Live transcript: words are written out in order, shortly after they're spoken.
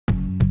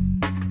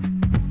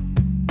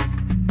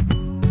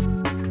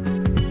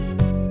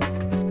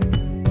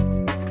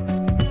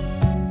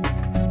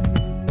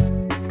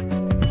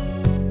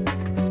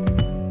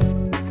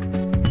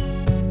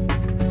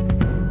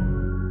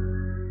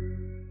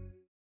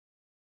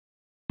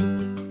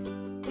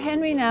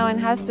Henri Nouwen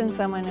has been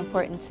someone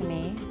important to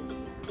me.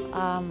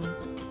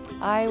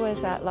 I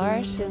was at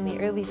L'Arche in the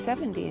early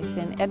 70s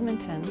in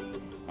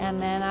Edmonton,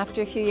 and then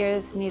after a few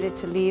years needed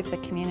to leave the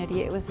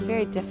community. It was a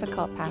very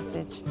difficult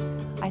passage.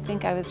 I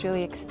think I was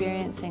really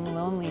experiencing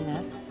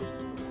loneliness.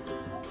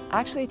 I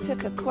actually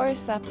took a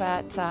course up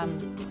at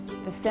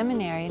the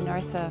seminary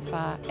north of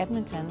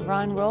Edmonton.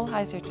 Ron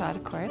Rolheiser taught a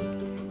course,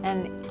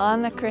 and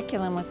on the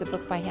curriculum was a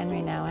book by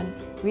Henri Nouwen,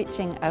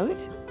 Reaching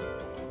Out.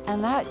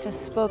 And that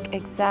just spoke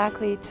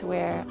exactly to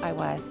where I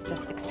was,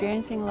 just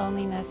experiencing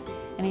loneliness.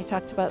 And he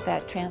talked about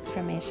that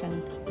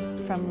transformation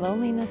from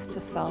loneliness to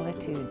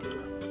solitude.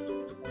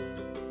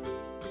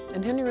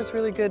 And Henri was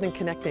really good in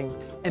connecting.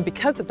 And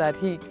because of that,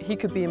 he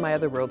could be in my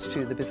other worlds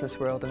too, the business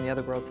world and the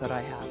other worlds that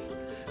I have.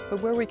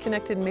 But where we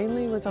connected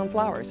mainly was on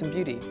flowers and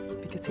beauty,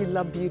 because he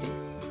loved beauty.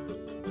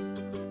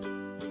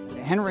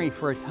 Henri,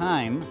 for a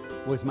time,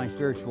 was my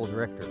spiritual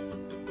director.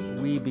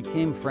 We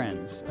became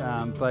friends,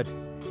 but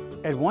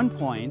at one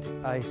point,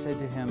 I said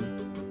to him,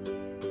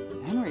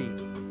 "Henri,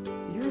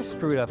 you're as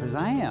screwed up as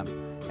I am."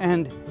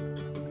 And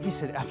he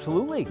said,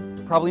 "Absolutely,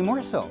 probably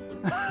more so."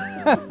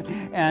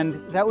 And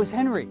that was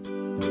Henri.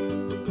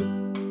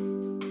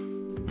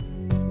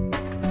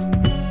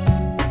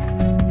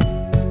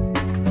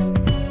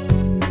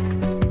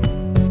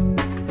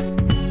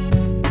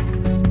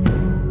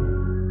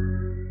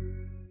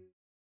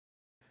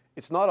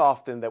 It's not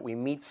often that we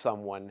meet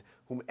someone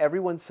whom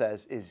everyone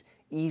says is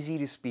easy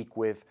to speak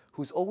with,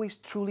 who's always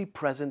truly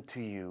present to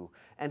you,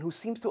 and who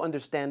seems to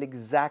understand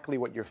exactly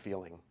what you're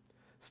feeling.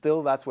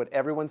 Still, that's what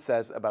everyone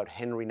says about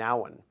Henri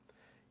Nouwen.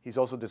 He's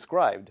also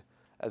described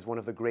as one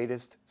of the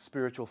greatest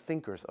spiritual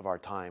thinkers of our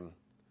time.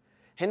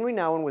 Henri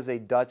Nouwen was a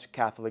Dutch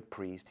Catholic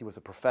priest. He was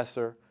a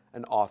professor,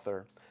 an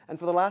author, and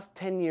for the last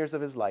 10 years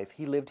of his life,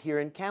 he lived here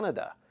in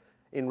Canada,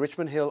 in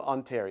Richmond Hill,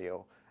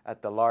 Ontario,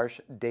 at the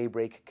L'Arche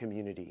Daybreak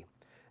community.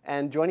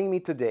 And joining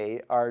me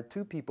today are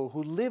two people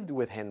who lived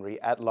with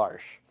Henri at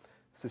L'Arche,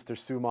 Sister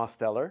Sue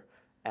Mosteller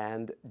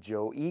and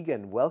Joe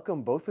Egan.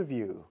 Welcome, both of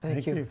you.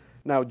 Thank you.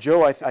 Now,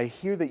 Joe, I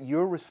hear that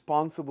you're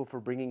responsible for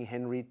bringing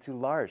Henri to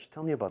L'Arche.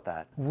 Tell me about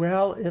that.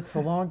 Well, it's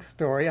a long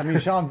story. I mean,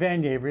 Jean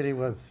Vanier really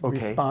was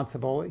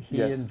responsible.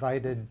 He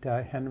invited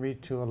Henri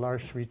to a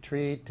L'Arche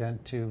retreat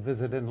and to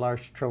visit in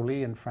L'Arche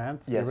Trolly in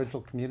France, the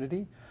original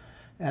community.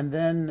 And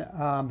then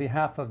on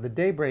behalf of the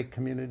Daybreak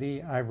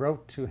community, I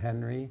wrote to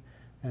Henri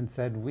and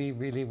said, "We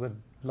really would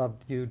love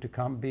you to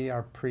come be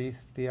our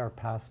priest, be our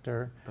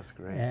pastor." That's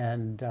great.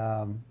 And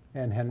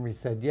Henri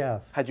said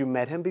yes. Had you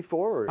met him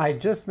before? Or? I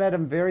just met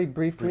him very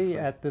briefly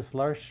at this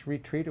L'Arche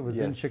retreat. It was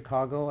in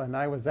Chicago, and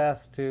I was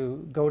asked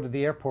to go to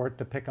the airport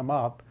to pick him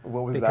up.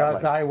 What was that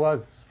because like? I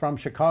was from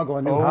Chicago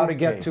and knew how to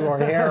get to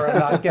O'Hare and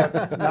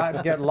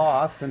not get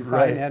lost and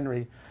find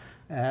Henri.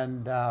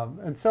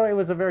 And so it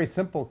was a very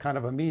simple kind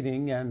of a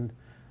meeting, and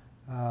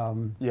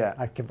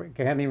I can't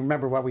even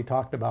remember what we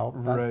talked about.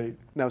 Right.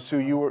 Now, Sue,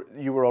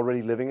 you were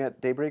already living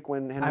at Daybreak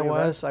when Henri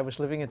arrived? I was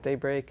living at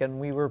Daybreak, and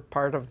we were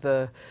part of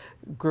the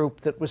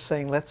group that was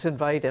saying, let's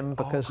invite him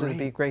because it'd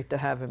be great to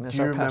have him as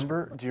our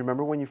pastor. Do you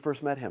remember when you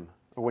first met him,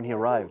 or when he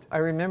arrived? I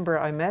remember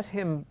I met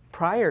him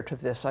prior to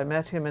this. I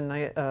met him in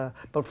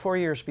about 4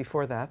 years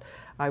before that.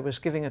 I was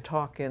giving a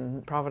talk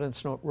in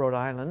Providence, Rhode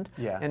Island,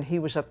 and he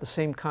was at the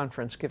same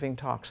conference giving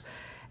talks.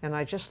 And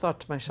I just thought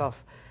to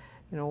myself,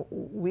 you know,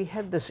 we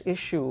had this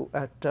issue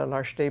at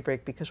L'Arche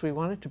Daybreak because we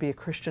wanted to be a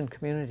Christian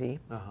community.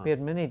 We had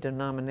many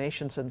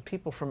denominations and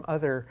people from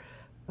other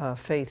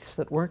faiths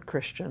that weren't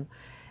Christian.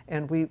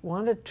 And we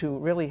wanted to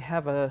really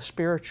have a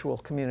spiritual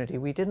community.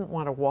 We didn't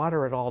want to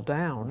water it all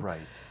down,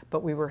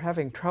 but we were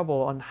having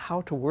trouble on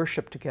how to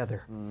worship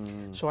together.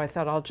 So I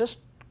thought, I'll just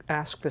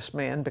ask this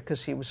man,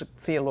 because he was a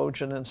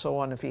theologian and so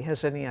on, if he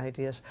has any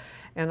ideas.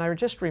 And I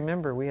just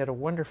remember we had a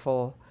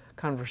wonderful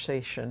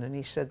conversation, and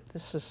he said,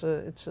 it's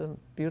a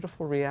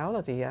beautiful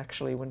reality,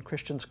 actually, when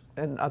Christians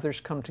and others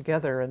come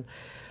together. And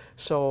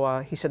so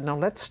he said, now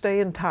let's stay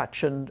in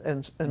touch,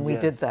 and we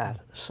did that.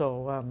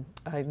 So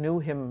I knew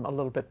him a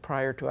little bit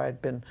prior to. I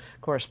had been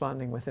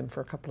corresponding with him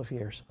for a couple of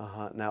years.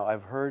 Now,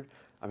 I've heard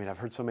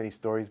so many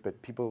stories,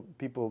 but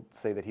people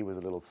say that he was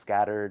a little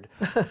scattered,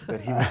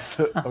 that he was,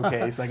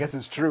 so I guess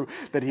it's true,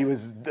 that he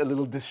was a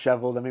little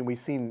disheveled. I mean, we've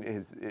seen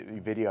his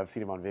video, I've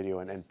seen him on video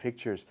and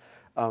pictures.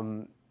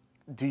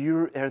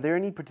 Are there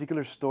any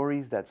particular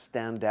stories that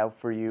stand out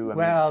for you?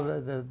 Well,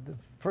 the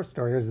first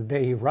story is the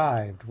day he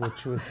arrived,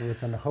 which was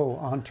with a whole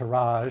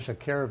entourage, a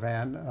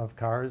caravan of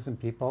cars and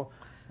people,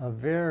 a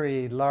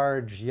very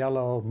large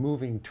yellow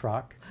moving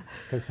truck,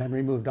 because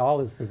Henri moved all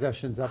his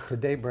possessions up to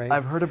Daybreak.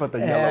 I've heard about the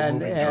yellow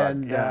moving truck.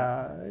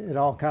 And it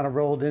all kind of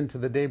rolled into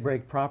the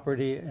Daybreak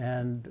property,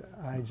 and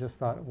I just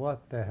thought,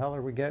 what the hell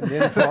are we getting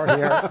in for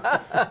here?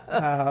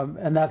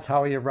 And that's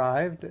how he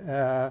arrived.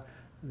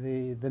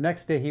 The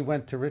next day he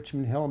went to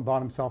Richmond Hill and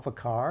bought himself a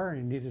car.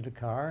 He needed a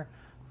car.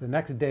 The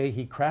next day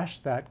he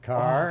crashed that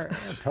car,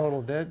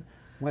 totaled it.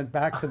 went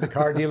back to the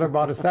car dealer,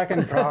 bought a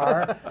second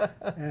car,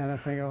 and I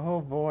think,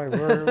 oh boy,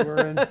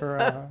 we're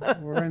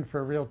in for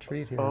a real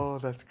treat here. Oh,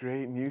 that's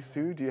great. And you,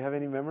 Sue, do you have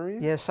any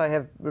memories? Yes, I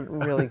have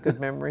really good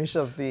memories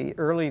of the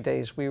early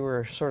days. We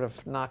were sort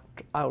of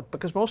knocked out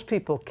because most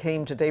people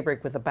came to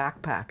Daybreak with a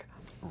backpack.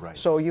 Right.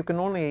 So you can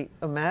only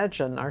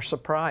imagine our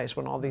surprise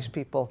when all these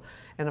people,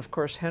 and of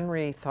course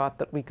Henri thought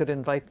that we could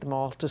invite them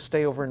all to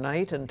stay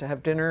overnight and to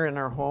have dinner in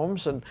our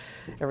homes and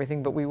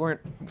everything, but we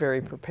weren't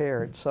very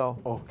prepared. So.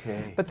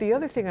 Okay. But the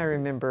other thing I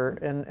remember,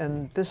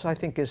 and this I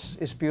think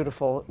is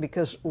beautiful,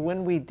 because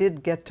when we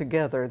did get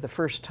together the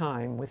first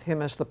time with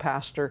him as the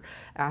pastor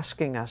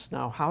asking us,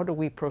 now how do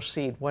we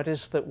proceed? What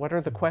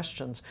are the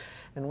questions?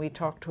 And we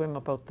talked to him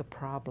about the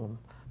problem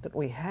that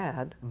we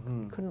had.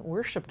 We couldn't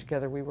worship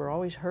together. We were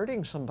always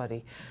hurting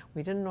somebody.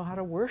 We didn't know how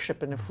to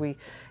worship, and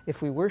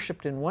if we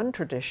worshiped in one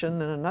tradition,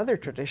 then another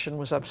tradition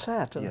was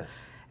upset,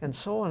 and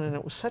so on, and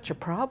it was such a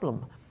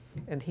problem.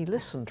 And he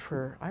listened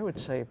for, I would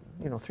say,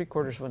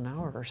 3/4 of an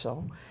hour or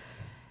so.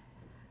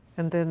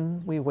 And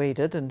then we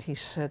waited, and he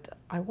said,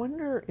 I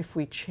wonder if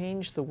we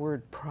changed the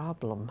word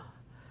problem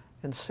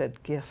and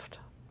said gift.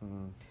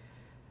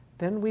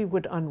 Then we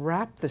would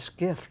unwrap this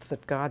gift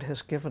that God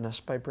has given us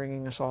by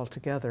bringing us all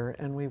together,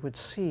 and we would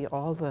see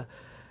all the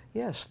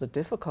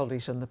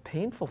difficulties and the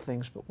painful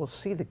things, but we'll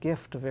see the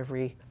gift of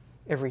every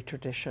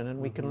tradition,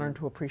 and we can learn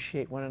to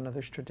appreciate one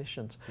another's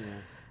traditions.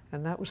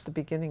 And that was the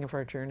beginning of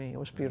our journey. It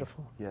was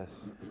beautiful.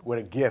 Yes. What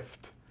a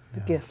gift. The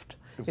gift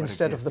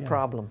instead of the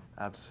problem.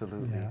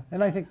 Absolutely. Yeah.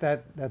 And I think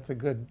that's a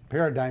good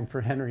paradigm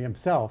for Henri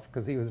himself,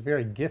 because he was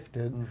very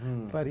gifted,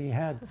 but he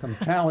had some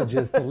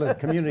challenges to live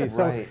community.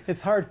 So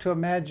it's hard to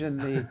imagine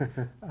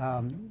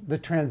the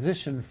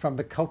transition from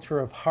the culture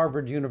of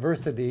Harvard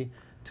University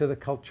to the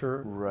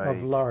culture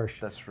of L'Arche.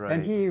 That's right.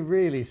 And he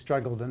really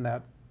struggled in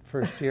that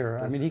first year.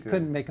 I mean, he good.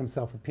 couldn't make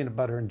himself a peanut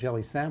butter and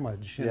jelly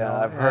sandwich. You know?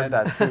 I've heard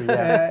that too.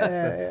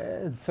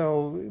 And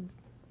so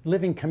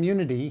living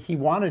community, he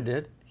wanted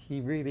it. He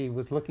really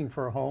was looking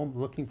for a home,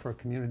 looking for a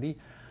community,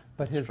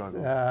 but his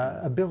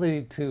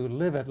ability to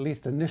live, at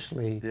least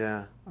initially,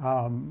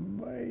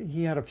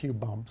 he had a few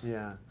bumps.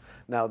 Yeah.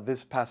 Now,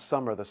 this past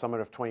summer, the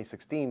summer of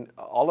 2016,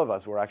 all of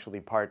us were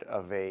actually part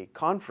of a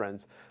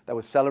conference that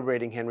was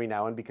celebrating Henri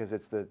Nouwen because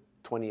it's the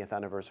 20th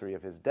anniversary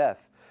of his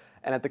death.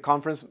 And at the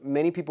conference,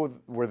 many people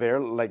were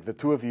there, like the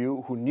two of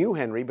you, who knew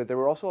Henri, but there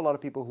were also a lot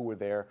of people who were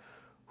there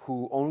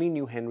who only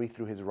knew Henri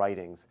through his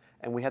writings.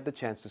 And we had the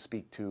chance to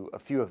speak to a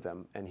few of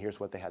them, and here's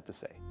what they had to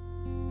say.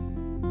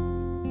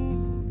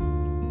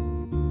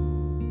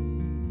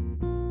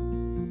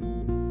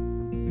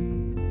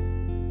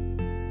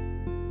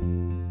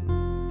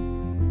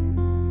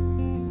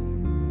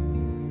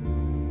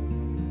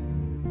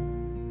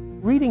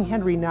 Reading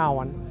Henri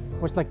Nouwen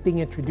was like being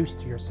introduced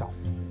to yourself.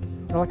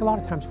 You know, like a lot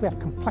of times we have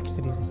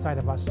complexities inside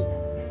of us,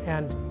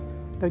 and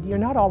that you're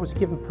not always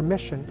given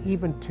permission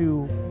even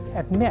to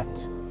admit.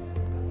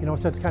 You know,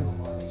 so it's kind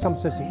of, some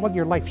says, well,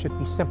 your life should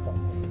be simple.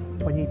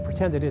 When you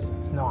pretend it is,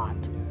 it's not.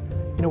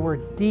 You know, we're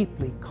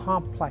deeply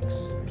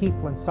complex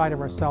people inside of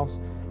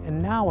ourselves,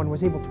 and Nouwen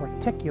was able to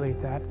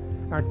articulate that,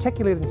 and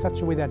articulate it in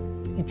such a way that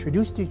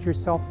introduced you to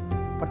yourself,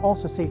 but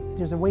also say,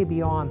 there's a way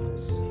beyond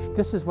this.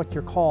 This is what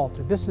you're called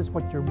to. This is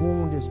what your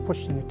wound is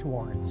pushing you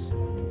towards.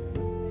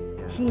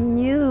 He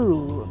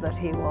knew that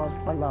he was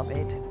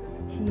beloved.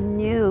 He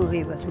knew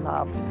he was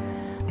loved.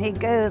 He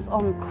goes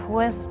on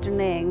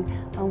questioning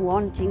and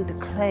wanting to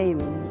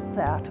claim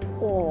that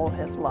all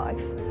his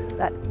life,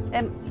 that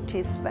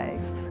empty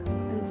space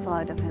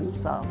inside of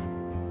himself.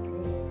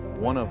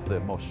 One of the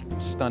most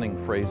stunning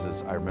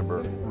phrases I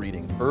remember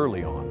reading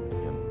early on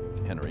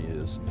in Henri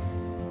is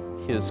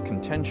his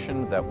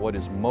contention that what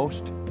is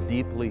most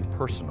deeply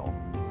personal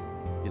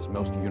is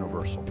most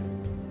universal.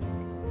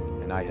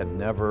 And I had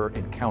never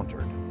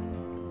encountered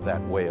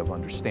that way of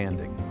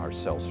understanding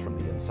ourselves from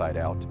the inside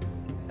out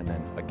and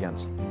then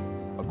against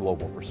a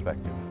global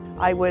perspective.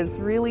 I was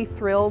really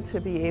thrilled to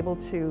be able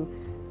to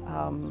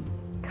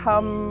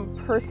come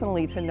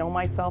personally to know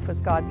myself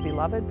as God's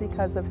beloved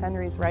because of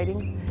Henri's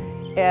writings.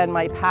 And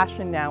my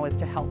passion now is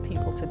to help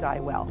people to die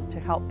well, to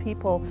help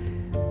people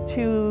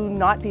to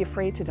not be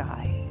afraid to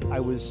die. I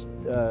was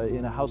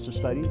in a house of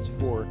studies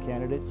for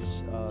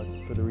candidates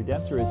for the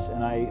Redemptorists,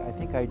 and I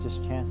think I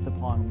just chanced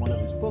upon one of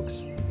his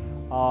books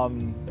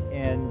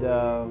and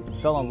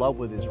fell in love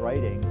with his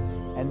writing.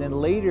 And then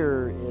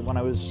later, when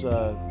I was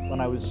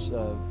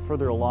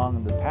further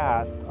along the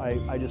path,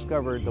 I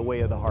discovered The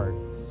Way of the Heart,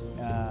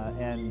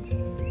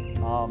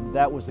 and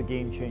that was a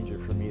game changer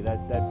for me.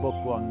 That book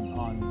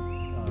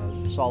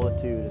on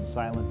solitude and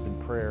silence and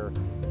prayer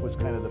was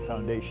kind of the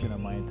foundation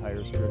of my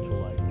entire spiritual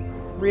life.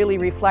 Really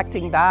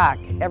reflecting back,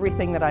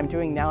 everything that I'm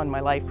doing now in my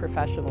life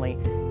professionally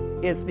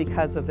is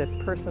because of this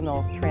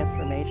personal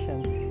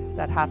transformation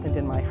that happened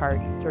in my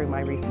heart during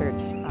my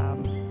research,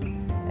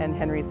 and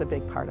Henri's a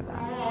big part of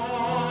that.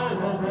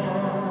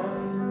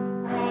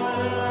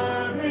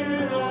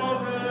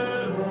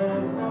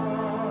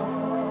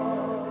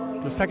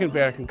 The Second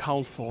Vatican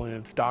Council, in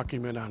its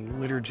document on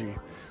liturgy,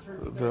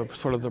 the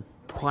sort of the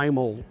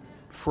primal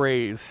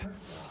phrase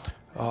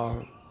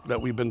that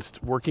we've been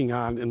working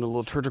on in the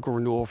liturgical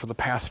renewal for the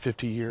past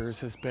 50 years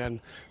has been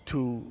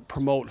to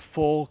promote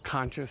full,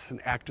 conscious,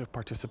 and active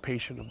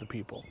participation of the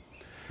people.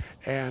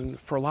 And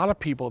for a lot of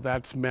people,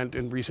 that's meant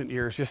in recent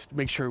years, just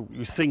make sure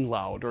you sing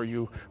loud or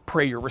you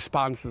pray your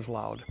responses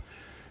loud.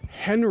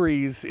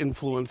 Henri's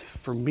influence,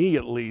 for me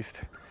at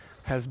least,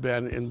 has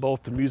been in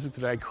both the music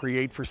that I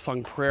create for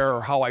sung prayer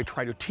or how I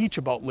try to teach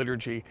about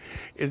liturgy,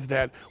 is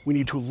that we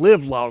need to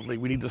live loudly,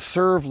 we need to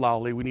serve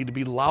loudly, we need to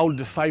be loud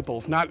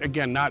disciples, not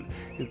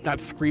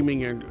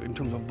screaming in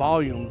terms of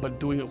volume, but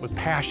doing it with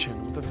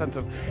passion, with a sense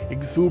of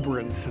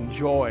exuberance and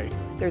joy.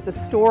 There's a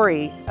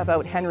story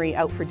about Henri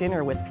out for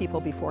dinner with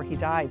people before he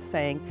died,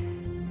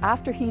 saying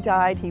after he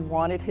died, he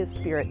wanted his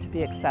spirit to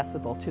be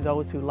accessible to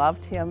those who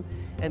loved him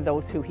and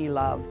those who he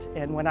loved.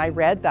 And when I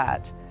read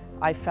that,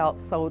 I felt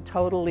so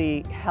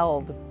totally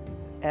held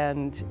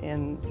and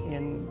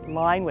in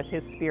line with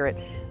his spirit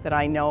that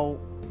I know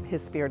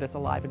his spirit is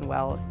alive and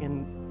well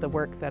in the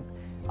work that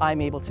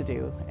I'm able to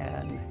do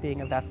and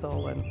being a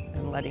vessel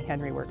and letting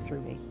Henri work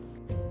through me.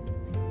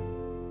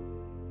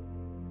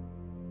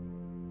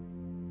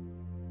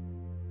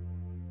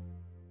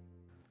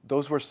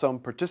 Those were some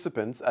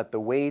participants at the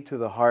Way to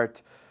the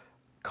Heart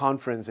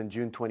conference in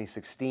June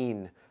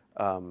 2016,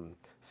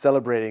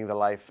 celebrating the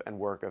life and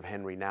work of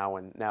Henri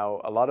Nouwen.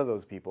 Now, a lot of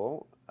those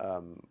people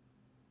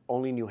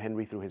only knew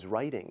Henri through his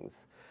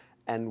writings.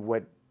 And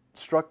what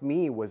struck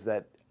me was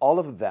that all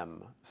of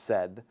them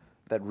said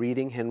that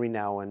reading Henri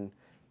Nouwen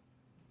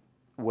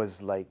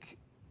was like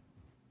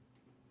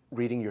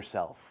reading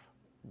yourself,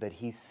 that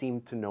he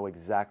seemed to know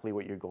exactly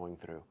what you're going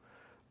through.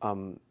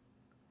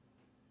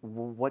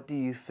 What do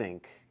you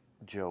think,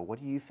 Joe? What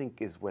do you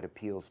think is what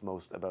appeals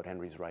most about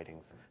Henri's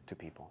writings to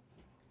people?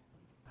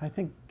 I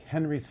think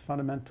Henri's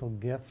fundamental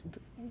gift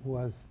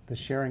was the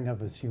sharing of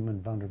his human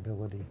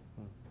vulnerability.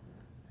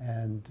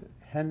 And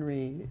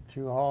Henri,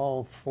 through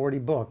all 40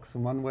 books,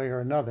 in one way or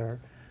another,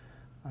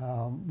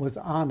 was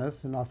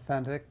honest and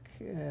authentic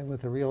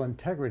with a real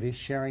integrity,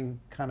 sharing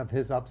kind of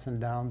his ups and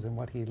downs and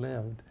what he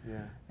lived.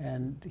 Yeah.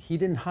 And he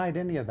didn't hide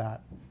any of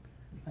that.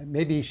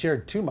 Maybe he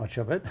shared too much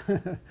of it,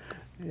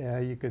 yeah,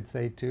 you could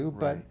say too,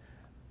 Right.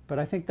 But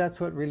I think that's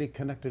what really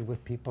connected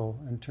with people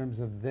in terms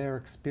of their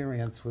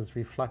experience was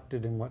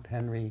reflected in what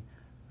Henri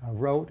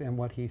wrote and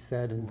what he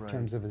said in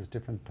terms of his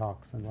different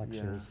talks and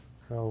lectures.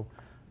 Yeah. So,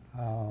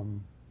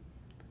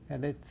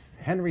 and it's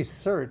Henri's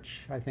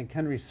search, I think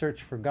Henri's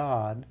search for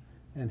God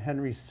and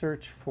Henri's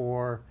search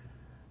for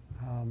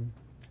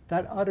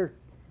that utter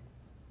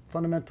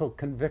fundamental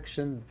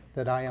conviction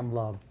that I am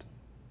loved.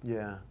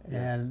 Yeah.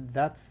 And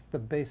that's the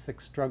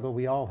basic struggle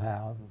we all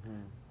have.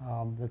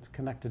 That's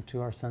connected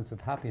to our sense of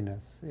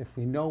happiness. If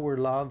we know we're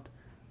loved,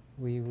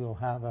 we will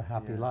have a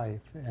happy life.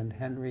 And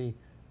Henri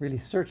really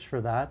searched for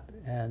that,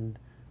 and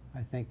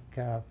I think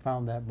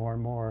found that more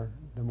and more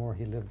the more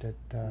he lived at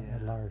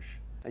L'Arche.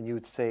 And you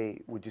would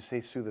say,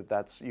 Sue,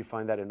 that you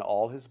find that in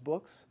all his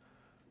books?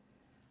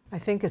 I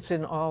think it's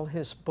in all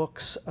his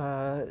books,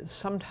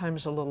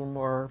 sometimes a little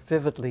more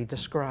vividly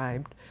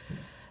described.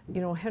 You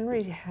know,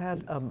 Henri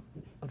had a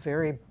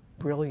very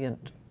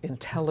brilliant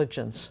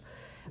intelligence,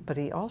 but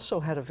he also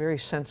had a very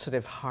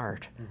sensitive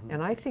heart.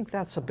 And I think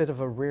that's a bit of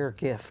a rare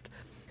gift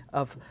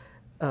of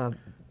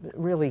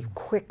really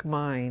quick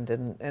mind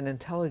and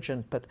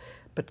intelligent,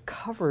 but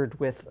covered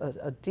with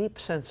a deep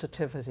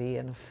sensitivity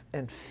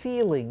and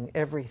feeling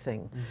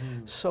everything.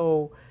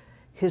 So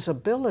his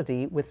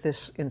ability with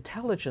this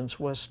intelligence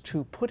was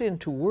to put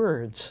into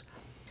words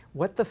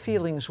what the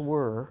feelings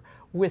were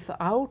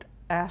without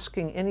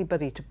asking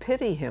anybody to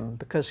pity him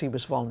because he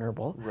was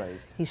vulnerable. Right.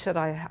 He said,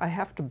 I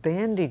have to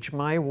bandage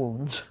my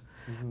wounds,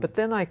 but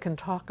then I can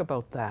talk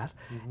about that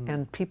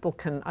and people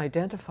can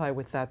identify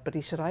with that. But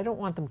he said, I don't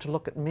want them to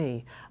look at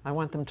me. I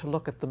want them to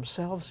look at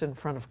themselves in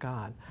front of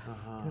God.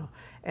 You know?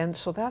 And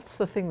so that's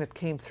the thing that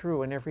came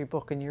through in every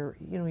book. And you're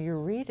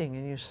reading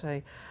and you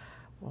say,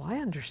 well, I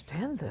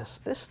understand this.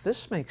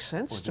 This makes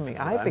sense to me.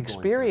 I've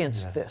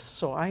experienced this,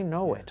 so I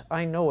know it.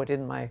 I know it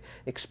in my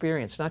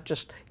experience, not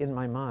just in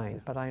my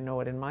mind, but I know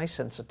it in my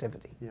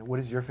sensitivity. Yeah. What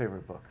is your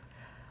favorite book?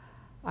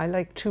 I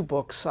like two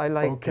books. I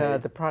like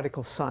The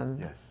Prodigal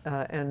Son,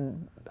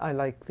 and I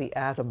like the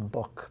Adam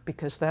book,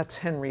 because that's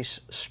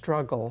Henri's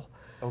struggle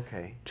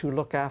to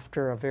look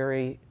after a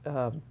very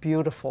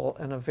beautiful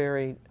and a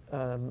very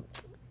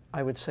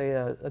I would say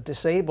a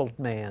disabled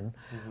man.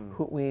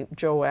 Who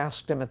Joe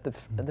asked him at the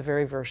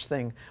very first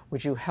thing,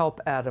 would you help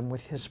Adam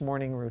with his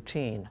morning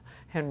routine?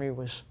 Henri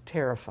was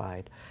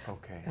terrified.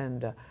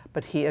 And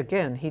but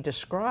he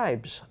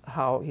describes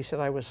how he said,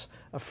 I was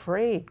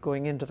afraid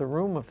going into the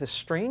room of this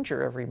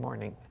stranger every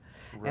morning.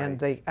 And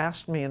they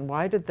asked me, and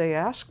why did they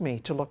ask me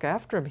to look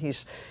after him?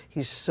 He's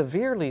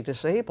severely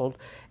disabled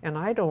and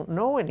I don't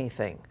know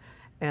anything.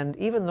 And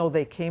even though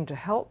they came to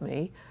help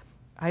me,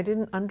 I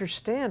didn't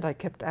understand. I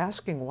kept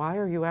asking, why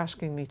are you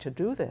asking me to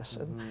do this?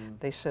 And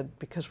they said,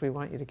 because we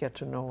want you to get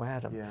to know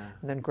Adam.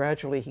 And then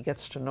gradually he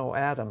gets to know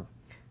Adam,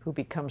 who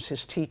becomes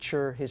his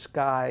teacher, his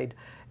guide,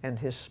 and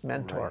his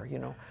mentor, you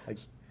know.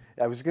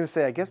 I was going to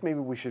say, I guess maybe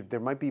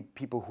there might be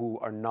people who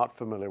are not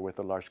familiar with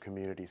the L'Arche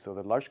community. So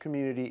the L'Arche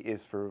community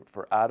is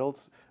for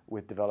adults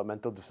with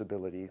developmental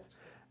disabilities.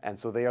 And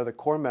so they are the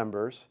core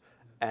members,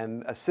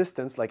 and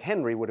assistants, like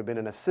Henri would have been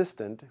an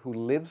assistant who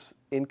lives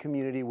in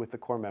community with the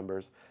core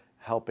members,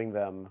 helping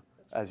them,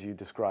 as you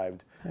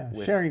described.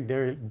 Yeah, sharing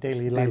their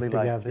daily life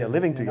together. Yeah,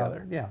 living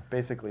together. Yeah.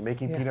 Basically,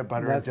 making peanut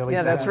butter and jelly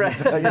sandwiches.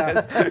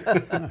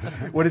 That's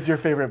right. What is your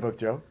favorite book,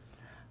 Joe?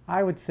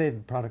 I would say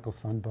the Prodigal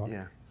Son book.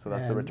 Yeah, so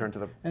that's the Return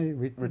of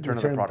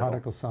the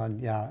Prodigal Son.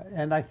 Yeah,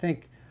 and I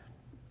think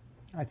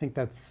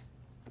that's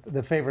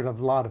the favorite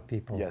of a lot of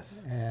people.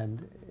 Yes,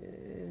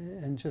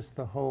 and just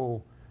the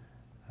whole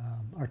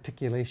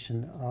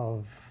articulation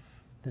of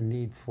the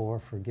need for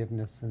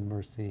forgiveness and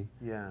mercy.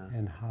 Yeah,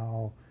 and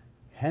how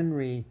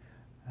Henri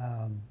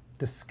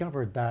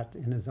discovered that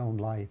in his own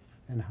life,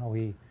 and how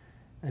he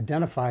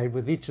identified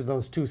with each of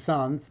those two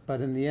sons, but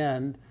in the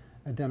end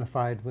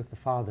identified with the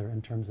father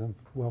in terms of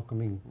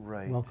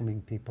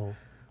welcoming people.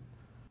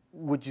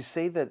 Would you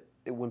say that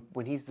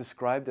when he's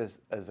described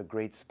as a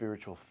great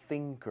spiritual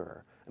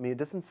thinker, I mean, it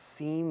doesn't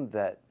seem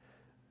that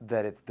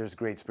there's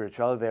great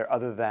spirituality there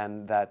other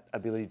than that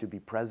ability to be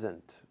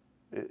present.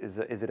 Is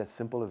it as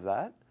simple as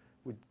that?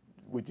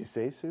 Would you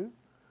say, Sue?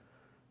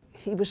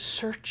 He was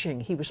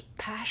searching. He was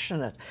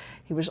passionate.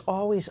 He was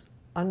always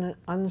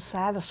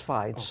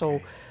unsatisfied.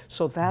 Okay.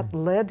 So that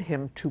led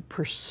him to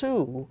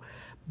pursue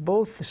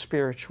both the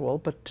spiritual,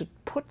 but to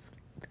put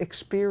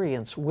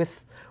experience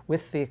with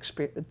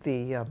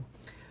the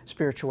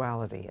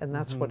spirituality, and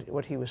that's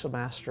what he was a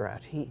master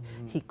at.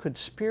 He could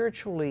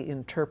spiritually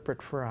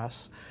interpret for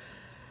us,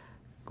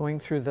 going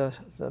through the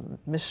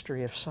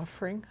mystery of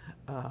suffering,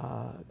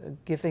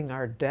 giving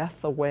our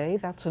death away.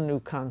 That's a new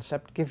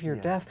concept. Give your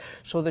death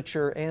so that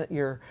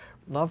your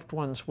loved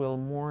ones will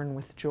mourn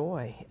with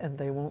joy, and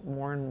they won't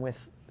mourn with,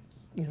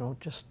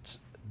 just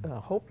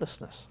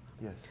hopelessness.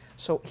 Yes.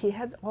 So he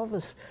had all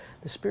this.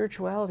 The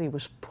spirituality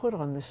was put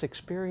on this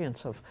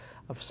experience of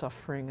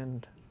suffering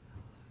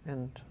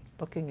and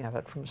looking at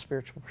it from a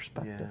spiritual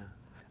perspective. Yeah.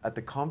 At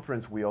the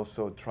conference, we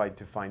also tried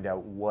to find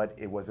out what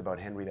it was about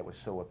Henri that was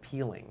so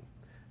appealing.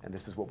 And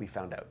this is what we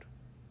found out.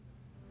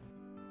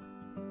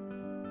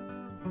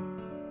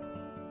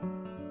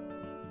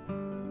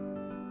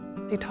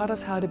 He taught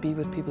us how to be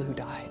with people who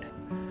died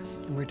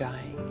and were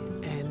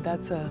dying. And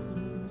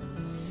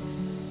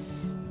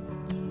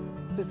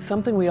it's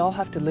something we all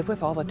have to live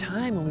with all the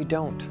time, and we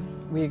don't.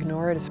 We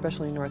ignore it,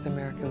 especially in North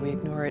America. We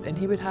ignore it. And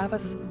he would have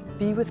us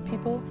be with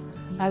people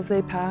as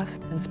they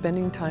passed and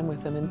spending time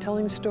with them and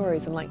telling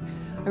stories. And I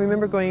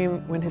remember going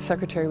in when his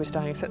secretary was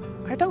dying. I said,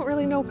 I don't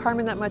really know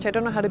Carmen that much. I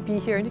don't know how to be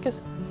here. And he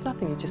goes, it's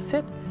nothing. You just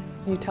sit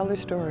and you tell her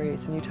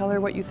stories and you tell her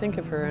what you think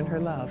of her and her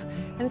love.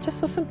 And it's just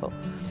so simple.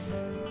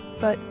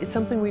 But it's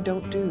something we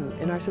don't do.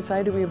 In our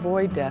society, we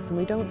avoid death and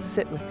we don't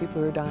sit with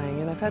people who are dying.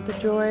 And I've had the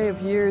joy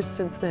of years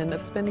since then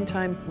of spending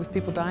time with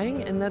people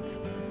dying, and that's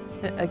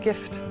a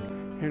gift.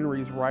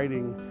 Henri's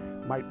writing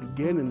might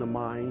begin in the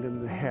mind and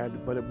the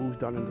head, but it moves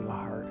down into the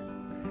heart.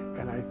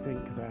 And I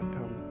think that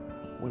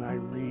when I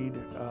read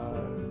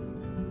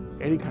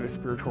any kind of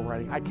spiritual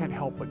writing, I can't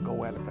help but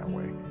go at it that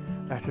way.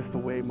 That's just the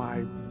way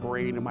my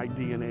brain and my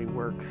DNA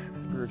works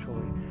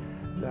spiritually.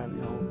 That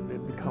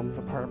it becomes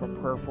a part of a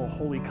prayerful,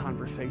 holy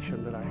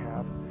conversation that I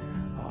have.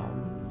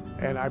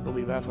 And I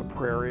believe that's what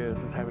prayer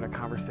is having a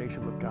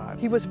conversation with God.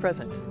 He was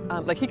present.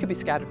 He could be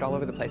scattered all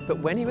over the place, but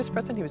when he was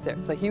present, he was there.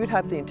 So he would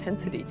have the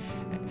intensity,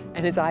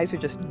 and his eyes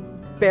would just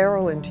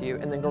barrel into you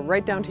and then go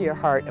right down to your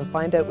heart and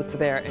find out what's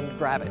there and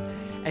grab it.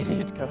 And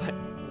you'd go,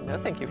 no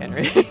thank you,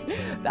 Henri.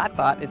 That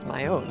thought is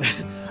my own.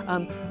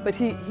 But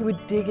he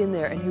would dig in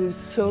there, and he was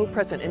so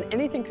present, and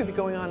anything could be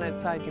going on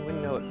outside, you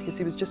wouldn't know it, because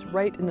he was just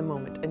right in the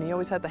moment, and he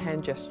always had the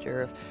hand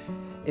gesture of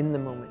in the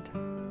moment.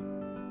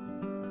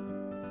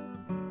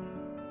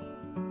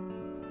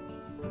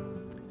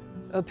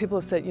 People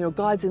have said,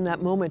 God's in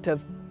that moment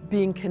of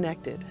being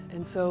connected,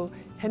 and so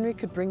Henri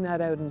could bring that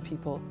out in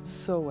people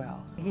so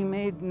well. He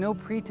made no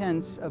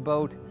pretense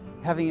about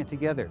having it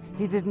together.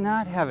 He did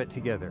not have it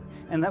together,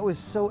 and that was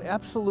so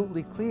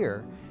absolutely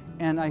clear.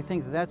 And I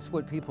think that's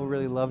what people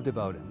really loved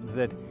about him,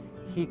 that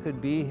he could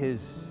be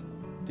his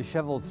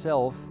disheveled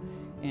self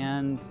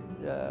and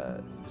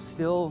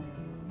still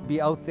be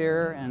out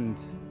there and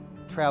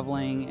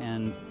traveling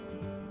and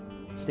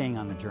staying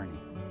on the journey.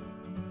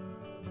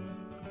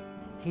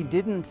 He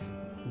didn't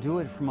do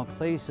it from a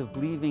place of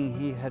believing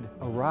he had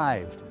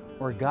arrived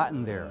or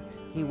gotten there.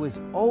 He was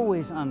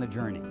always on the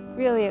journey.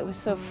 Really, it was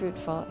so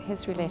fruitful,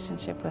 his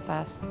relationship with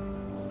us,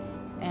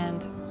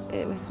 and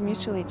it was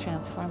mutually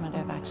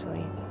transformative,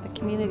 actually. The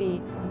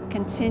community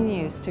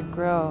continues to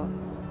grow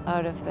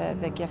out of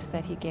the gifts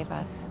that he gave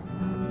us.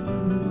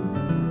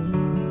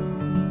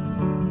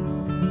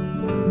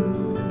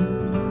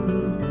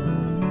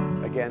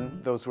 Again,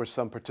 those were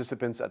some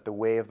participants at the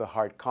Way of the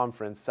Heart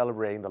conference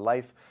celebrating the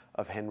life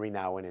of Henri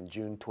Nouwen in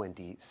June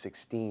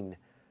 2016.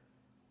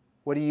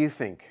 What do you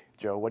think,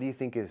 Joe? What do you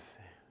think is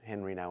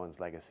Henri Nouwen's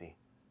legacy?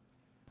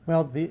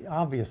 Well, the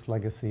obvious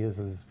legacy is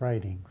his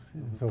writings.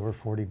 It's over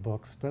 40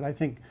 books, but I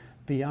think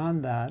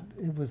beyond that,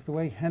 it was the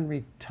way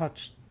Henri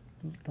touched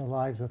the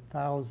lives of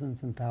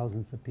thousands and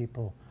thousands of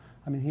people.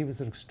 I mean, he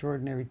was an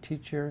extraordinary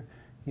teacher.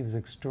 He was an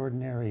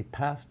extraordinary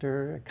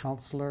pastor, a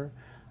counselor.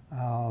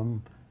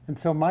 And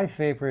so my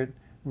favorite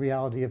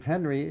reality of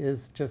Henri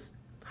is just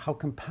how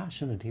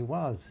compassionate he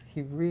was.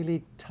 He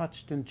really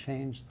touched and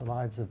changed the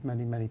lives of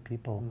many, many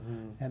people.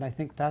 And I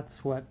think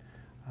that's what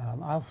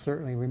I'll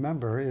certainly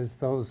remember, is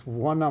those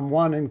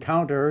one-on-one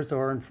encounters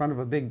or in front of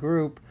a big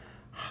group,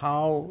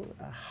 how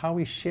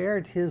he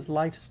shared his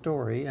life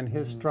story and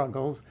his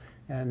struggles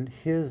and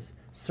his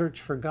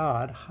search for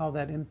God, how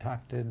that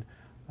impacted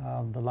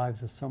the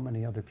lives of so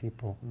many other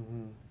people.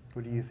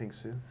 What do you think,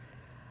 Sue?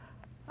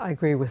 I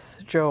agree with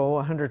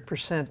Joe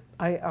 100%.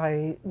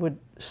 I would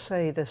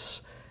say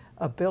this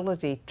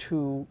ability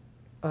to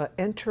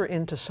enter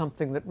into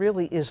something that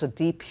really is a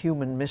deep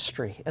human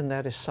mystery, and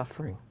that is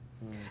suffering.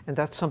 And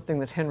that's something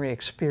that Henri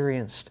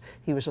experienced.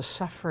 He was a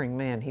suffering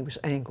man. He was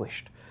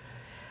anguished.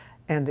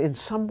 And in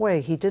some way,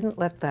 he didn't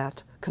let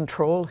that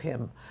control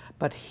him,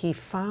 but he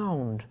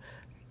found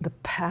the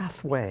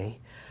pathway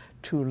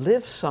to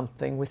live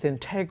something with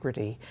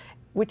integrity,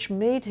 which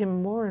made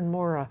him more and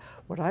more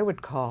what I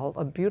would call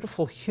a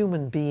beautiful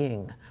human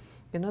being.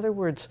 In other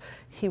words,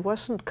 he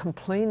wasn't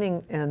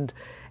complaining and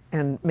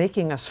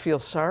making us feel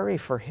sorry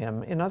for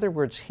him. In other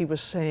words, he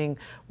was saying,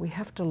 we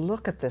have to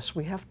look at this,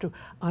 we have to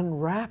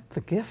unwrap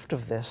the gift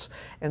of this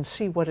and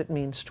see what it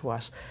means to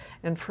us.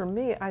 And for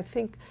me, I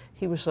think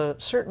he was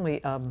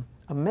certainly a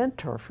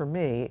mentor for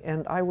me,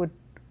 and I would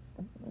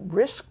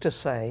risk to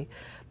say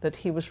that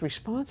he was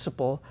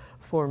responsible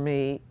for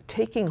me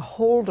taking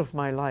hold of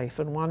my life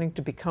and wanting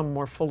to become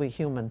more fully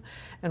human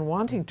and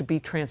wanting to be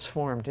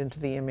transformed into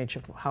the image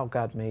of how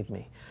God made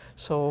me.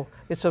 So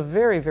it's a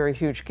very, very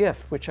huge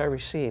gift which I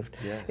received.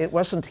 Yes. It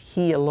wasn't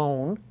he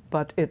alone,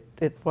 but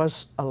it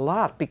was a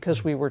lot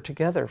because we were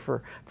together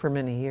for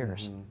many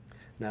years.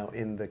 Now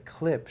in the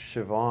clip,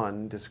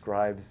 Siobhan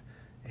describes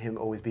him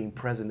always being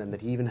present, and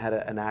that he even had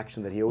an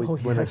action that he always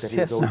went like that. He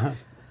was always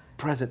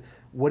present.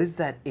 What is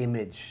that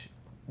image,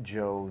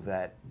 Joe,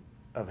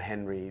 of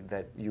Henri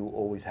that you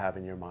always have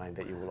in your mind,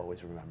 that you will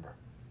always remember?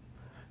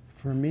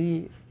 For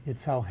me,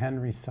 it's how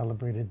Henri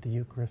celebrated the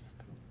Eucharist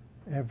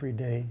every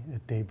day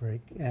at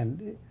daybreak,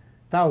 and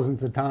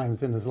thousands of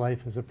times in his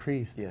life as a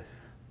priest. Yes.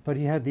 But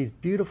he had these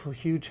beautiful,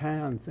 huge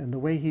hands, and the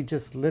way he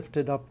just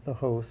lifted up the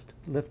host,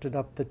 lifted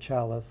up the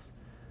chalice,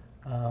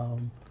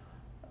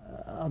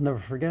 I'll never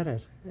forget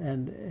it.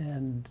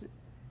 And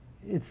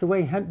it's the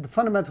way, the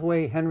fundamental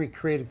way Henri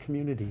created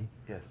community.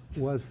 Yes.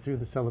 Was through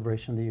the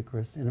celebration of the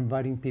Eucharist and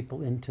inviting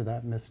people into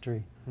that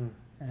mystery.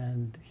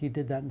 And he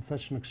did that in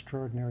such an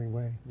extraordinary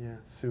way. Yeah.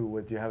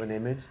 Sue, do you have an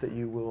image that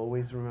you will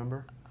always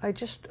remember?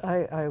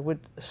 I would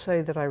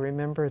say that I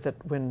remember that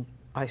when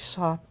I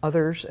saw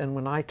others and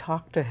when I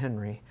talked to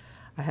Henri,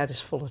 I had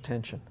his full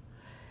attention.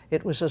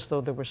 It was as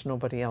though there was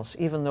nobody else,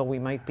 even though we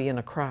might be in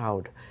a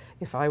crowd.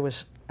 If I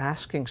was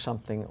asking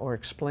something or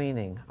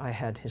explaining, I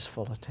had his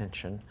full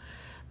attention.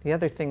 The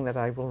other thing that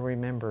I will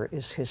remember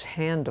is his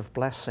hand of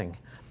blessing.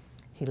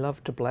 He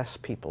loved to bless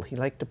people. He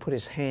liked to put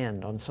his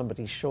hand on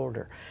somebody's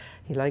shoulder.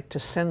 He liked to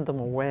send them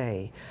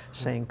away,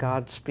 saying,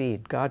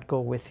 Godspeed, God go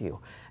with you.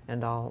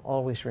 And I'll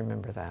always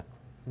remember that.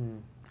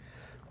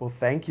 Well,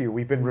 thank you.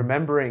 We've been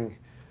remembering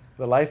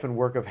the life and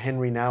work of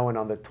Henri Nouwen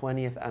on the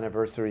 20th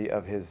anniversary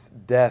of his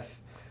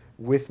death.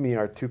 With me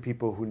are two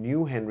people who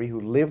knew Henri, who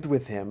lived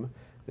with him.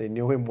 They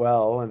knew him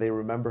well, and they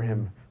remember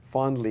him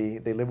fondly.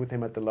 They live with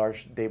him at the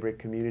L'Arche Daybreak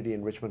community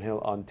in Richmond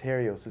Hill,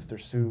 Ontario. Sister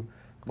Sue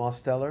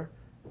Mosteller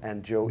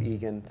and Joe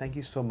Egan, thank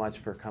you so much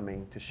for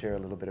coming to share a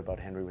little bit about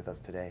Henri with us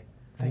today.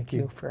 Thank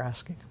you for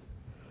asking.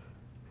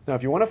 Now,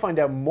 if you want to find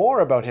out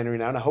more about Henri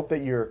Nouwen, I hope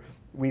that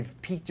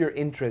we've piqued your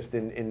interest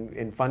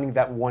in finding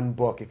that one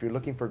book. If you're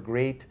looking for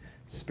great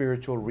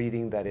spiritual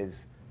reading that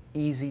is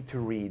easy to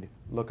read,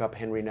 look up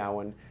Henri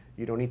Nouwen.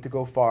 You don't need to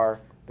go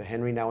far. The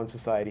Henri Nouwen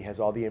Society has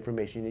all the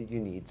information that you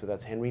need. So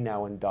that's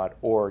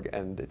henrinouwen.org,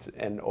 and it's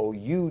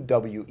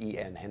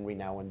N-O-U-W-E-N,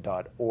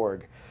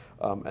 henrinouwen.org.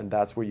 And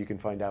that's where you can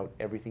find out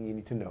everything you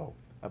need to know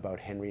about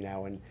Henri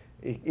Nouwen,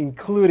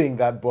 including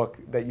that book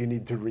that you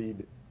need to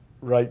read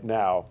right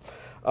now.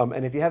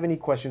 And if you have any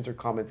questions or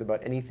comments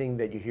about anything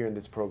that you hear in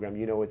this program,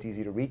 you know it's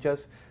easy to reach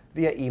us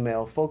via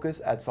email,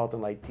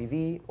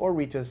 focus@saltandlighttv, or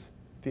reach us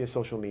via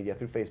social media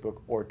through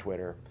Facebook or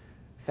Twitter.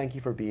 Thank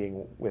you for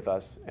being with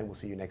us, and we'll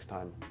see you next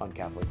time on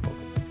Catholic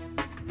Focus.